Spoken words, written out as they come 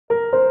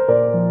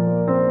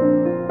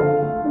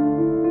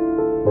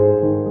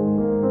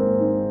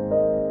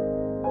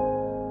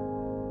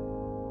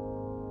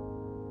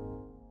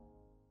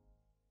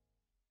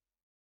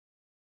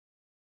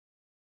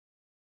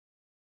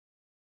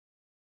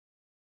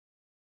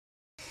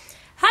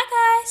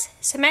guys,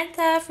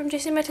 Samantha from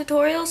Jessama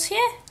Tutorials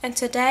here, and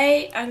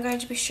today I'm going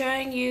to be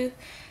showing you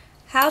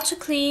how to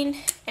clean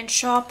and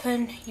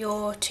sharpen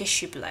your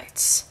tissue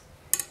blades.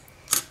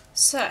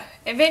 So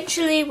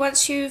eventually,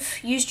 once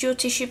you've used your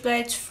tissue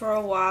blades for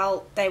a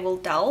while, they will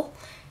dull,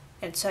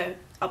 and so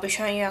I'll be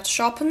showing you how to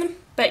sharpen them,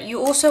 but you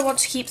also want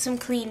to keep them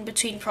clean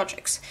between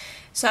projects.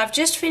 So I've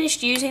just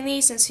finished using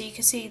these, and so you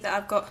can see that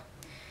I've got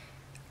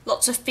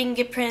lots of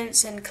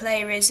fingerprints and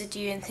clay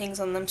residue and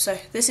things on them, so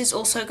this is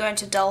also going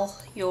to dull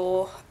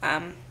your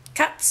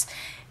cuts,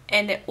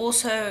 and it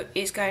also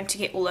is going to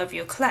get all over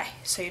your clay,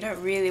 so you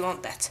don't really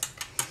want that.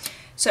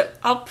 So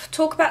I'll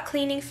talk about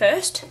cleaning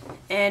first,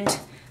 and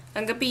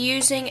I'm going to be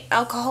using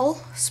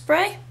alcohol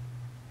spray,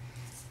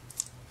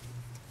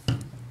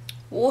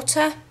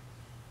 water,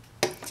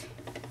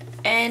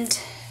 and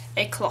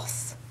a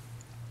cloth.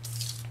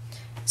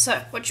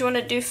 So what you want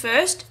to do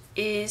first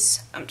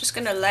is I'm just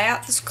going to lay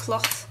out this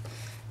cloth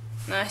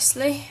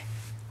nicely.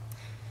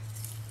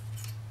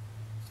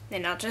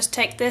 Then I'll just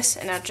take this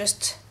and I'll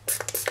just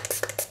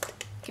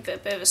give it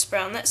a bit of a spray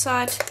on that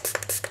side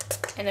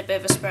and a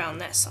bit of a spray on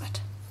that side.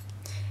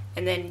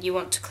 And then you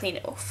want to clean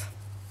it off.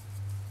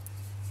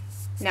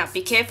 Now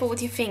be careful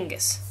with your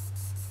fingers.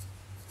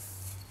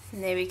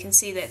 And there we can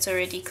see that's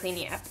already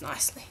cleaning it up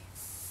nicely.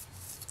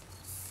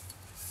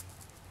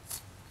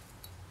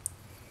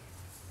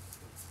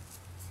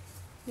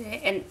 Yeah,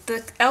 and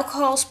the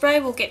alcohol spray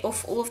will get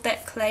off all of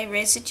that clay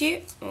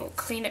residue and will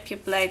clean up your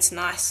blades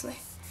nicely.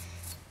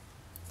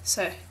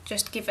 So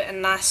just give it a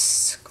nice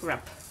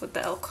scrub with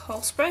the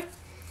alcohol spray.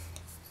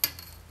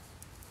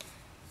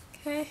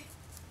 Okay,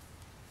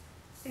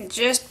 and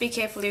just be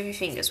careful of your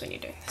fingers when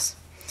you're doing this.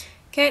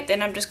 Okay,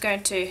 then I'm just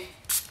going to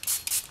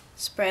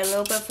spray a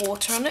little bit of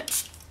water on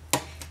it.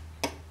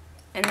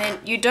 And then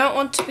you don't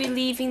want to be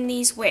leaving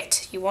these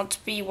wet. You want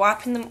to be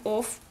wiping them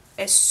off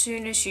as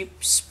soon as you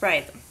spray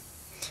them.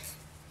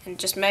 And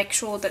just make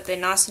sure that they're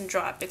nice and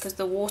dry, because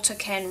the water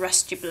can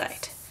rust your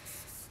blade.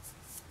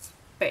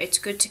 But it's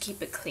good to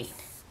keep it clean.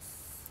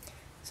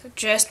 So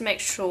just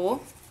make sure,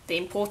 the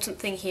important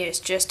thing here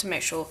is just to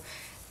make sure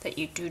that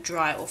you do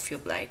dry off your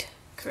blade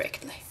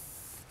correctly.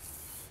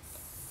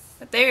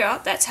 But there you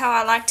are, that's how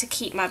I like to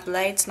keep my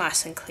blades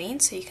nice and clean,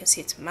 so you can see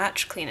it's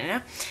much cleaner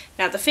now.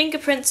 Now the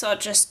fingerprints are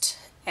just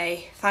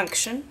a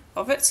function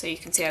of it, so you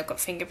can see I've got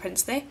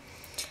fingerprints there.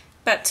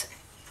 But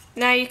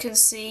now you can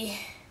see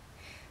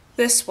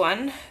this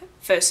one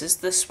versus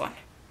this one.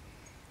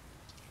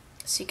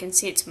 So you can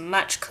see it's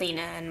much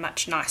cleaner and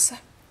much nicer.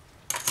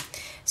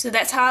 So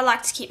that's how I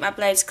like to keep my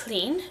blades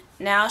clean.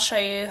 Now I'll show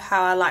you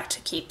how I like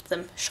to keep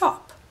them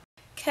sharp.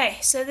 Okay,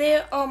 so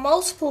there are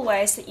multiple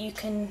ways that you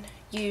can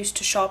use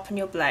to sharpen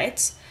your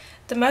blades.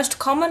 The most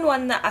common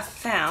one that I've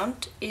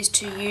found is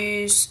to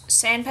use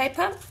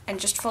sandpaper and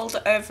just fold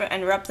it over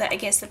and rub that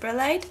against the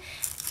blade.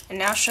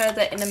 And I'll show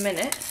that in a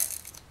minute.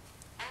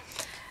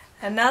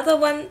 Another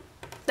one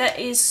that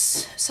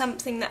is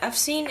something that I've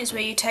seen is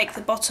where you take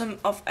the bottom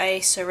of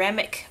a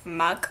ceramic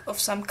mug of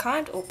some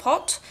kind or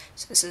pot,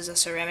 so this is a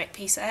ceramic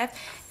piece I have,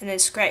 and then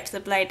scrape the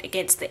blade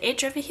against the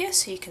edge over here,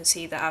 so you can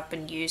see that I've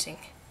been using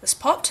this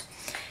pot.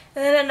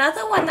 And then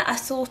another one that I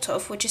thought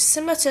of, which is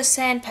similar to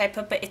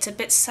sandpaper but it's a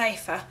bit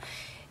safer,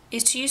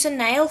 is to use a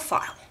nail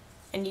file,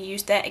 and you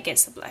use that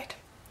against the blade.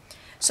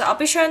 So I'll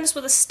be showing this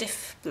with a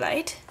stiff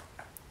blade.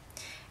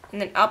 And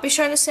then I'll be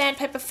showing the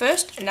sandpaper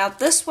first. And now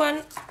this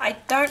one I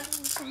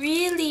don't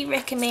really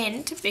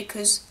recommend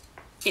because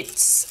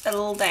it's a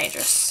little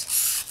dangerous.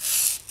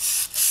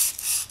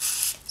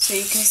 So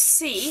you can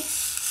see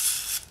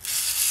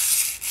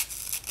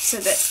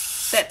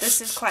that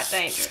this is quite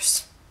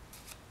dangerous.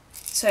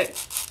 So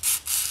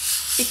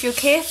if you're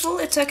careful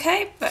it's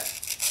okay, but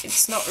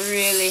it's not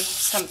really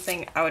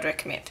something I would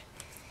recommend.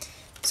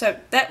 So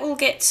that will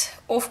get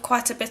off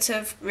quite a bit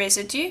of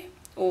residue,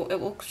 or it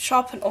will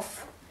sharpen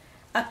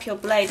up your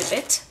blade a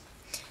bit,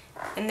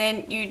 and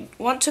then you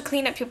want to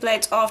clean up your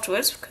blades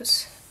afterwards,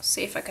 because I'll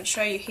see if I can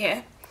show you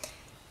here.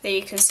 There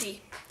you can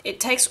see it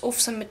takes off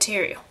some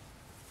material,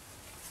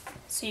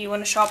 so you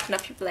want to sharpen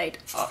up your blade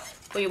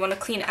or you want to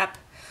clean it up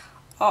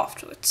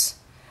afterwards.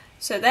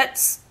 So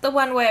that's the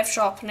one way of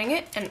sharpening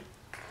it, and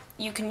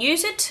you can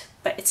use it,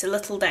 but it's a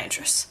little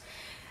dangerous.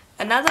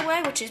 Another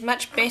way, which is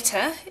much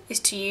better,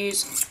 is to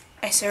use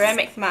a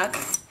ceramic mug,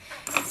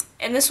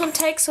 and this one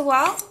takes a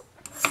while,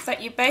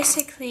 but you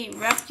basically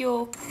rub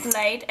your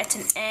blade at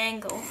an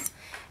angle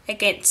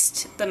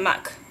against the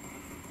mug.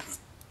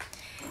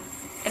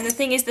 And the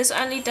thing is, this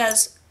only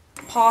does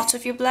part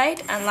of your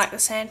blade, unlike the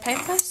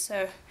sandpaper,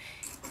 so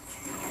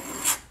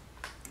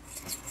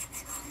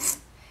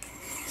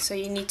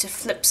you need to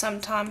flip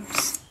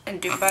sometimes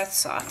and do both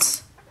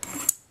sides.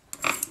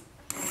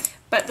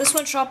 But this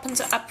one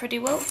sharpens it up pretty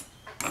well.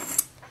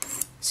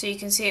 So you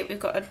can see it, we've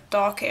got a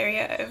dark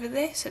area over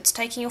there, so it's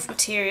taking off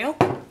material.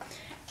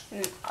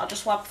 And I'll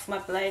just wipe off my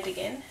blade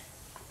again.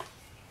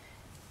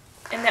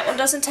 And that one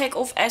doesn't take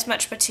off as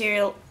much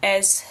material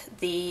as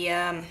the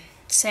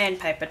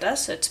sandpaper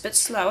does, so it's a bit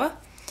slower.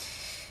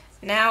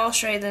 Now I'll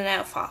show you the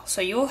nail file. So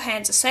your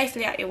hands are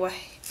safely out your way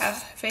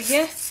over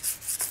here.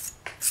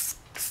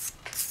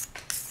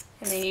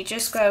 and then you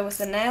just go with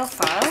the nail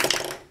file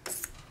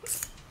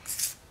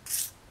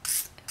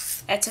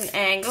at an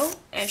angle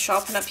and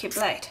sharpen up your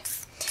blade.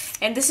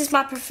 And this is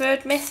my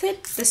preferred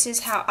method. This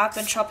is how I've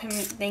been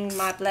sharpening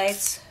my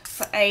blades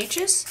for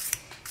ages,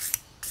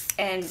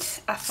 and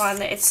I find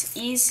that it's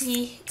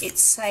easy,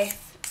 it's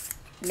safe,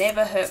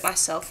 never hurt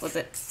myself with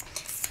it.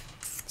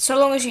 So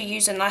long as you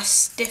use a nice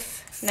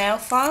stiff nail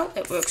file,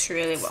 it works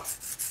really well.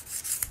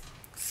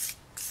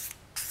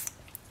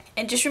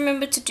 And just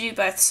remember to do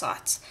both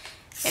sides.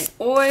 And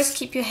always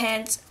keep your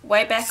hands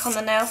way back on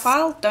the nail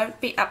file. Don't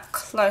be up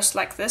close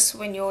like this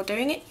when you're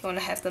doing it. You want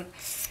to have them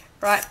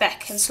right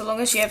back. And so long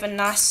as you have a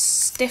nice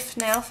stiff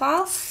nail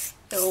file,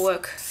 it will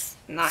work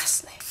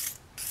nicely.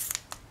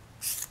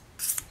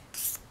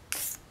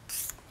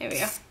 There we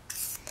go.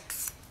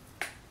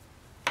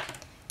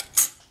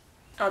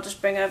 I'll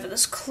just bring over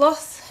this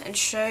cloth and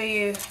show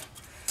you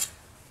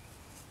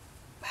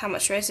how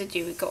much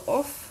residue we got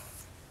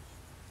off.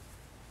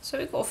 So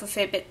we got off a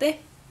fair bit there.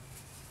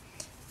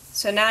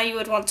 So now you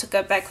would want to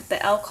go back with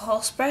the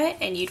alcohol spray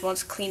and you'd want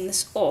to clean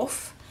this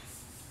off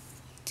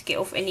to get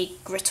off any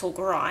grit or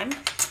grime.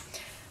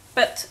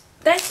 But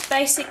that's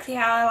basically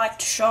how I like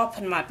to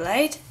sharpen my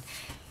blade,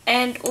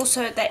 and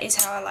also that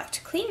is how I like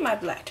to clean my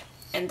blade.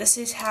 And this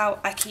is how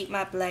I keep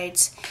my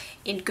blades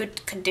in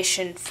good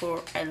condition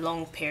for a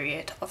long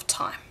period of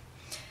time.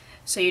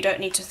 So you don't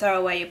need to throw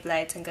away your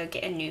blades and go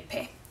get a new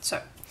pair.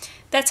 So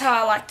that's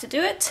how I like to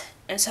do it.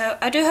 And so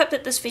I do hope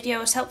that this video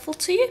was helpful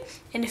to you,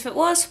 and if it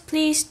was,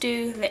 please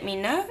do let me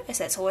know, as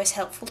that's always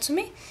helpful to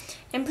me.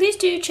 And please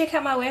do check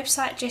out my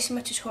website,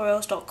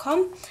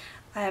 jessamatutorials.com.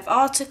 I have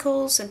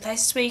articles and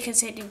places where you can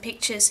send in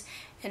pictures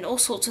and all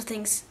sorts of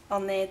things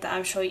on there that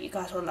I'm sure you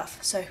guys will love.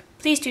 So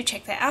please do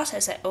check that out,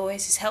 as that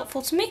always is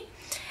helpful to me.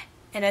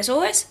 And as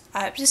always,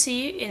 I hope to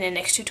see you in the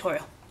next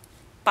tutorial.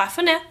 Bye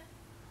for now.